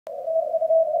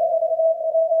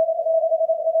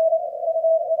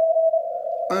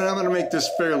Alright, I'm going to make this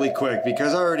fairly quick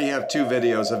because I already have 2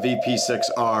 videos of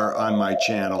VP6R on my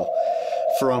channel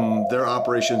from their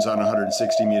operations on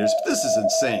 160 meters. But this is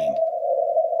insane.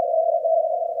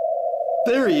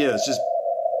 There he is, just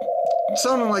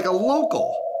sounding like a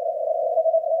local.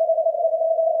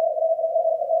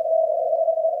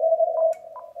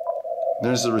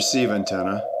 There's the receive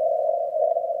antenna.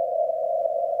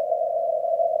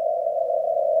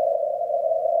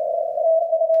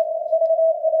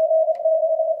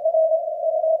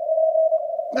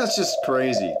 That's just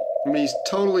crazy. I mean, he's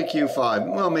totally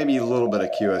Q5. Well, maybe a little bit of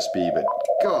QSB, but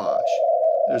gosh.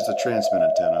 There's the transmit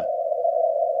antenna.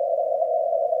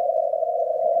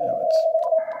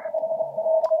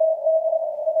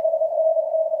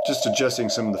 Just adjusting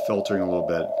some of the filtering a little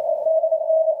bit.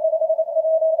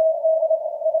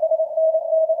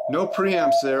 No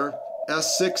preamps there.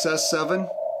 S6, S7.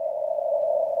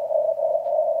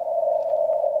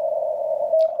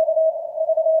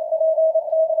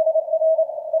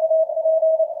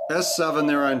 S7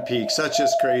 there on peaks. That's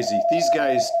just crazy. These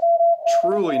guys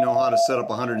truly know how to set up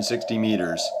 160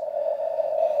 meters.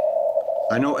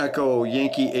 I know Echo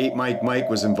Yankee 8 Mike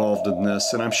was involved in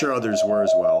this, and I'm sure others were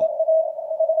as well.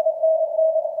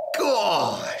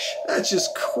 Gosh, that's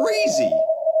just crazy.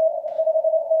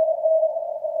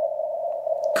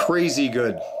 Crazy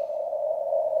good.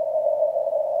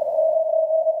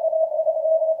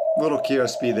 Little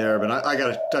QSB there, but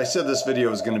I said this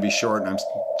video is going to be short, and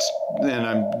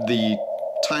the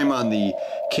time on the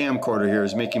camcorder here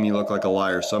is making me look like a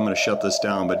liar, so I'm going to shut this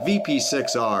down. But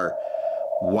VP6R,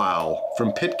 wow,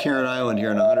 from Pitcairn Island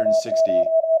here in 160.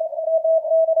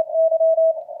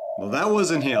 Well, that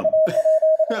wasn't him.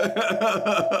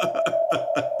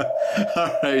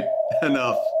 All right,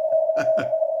 enough.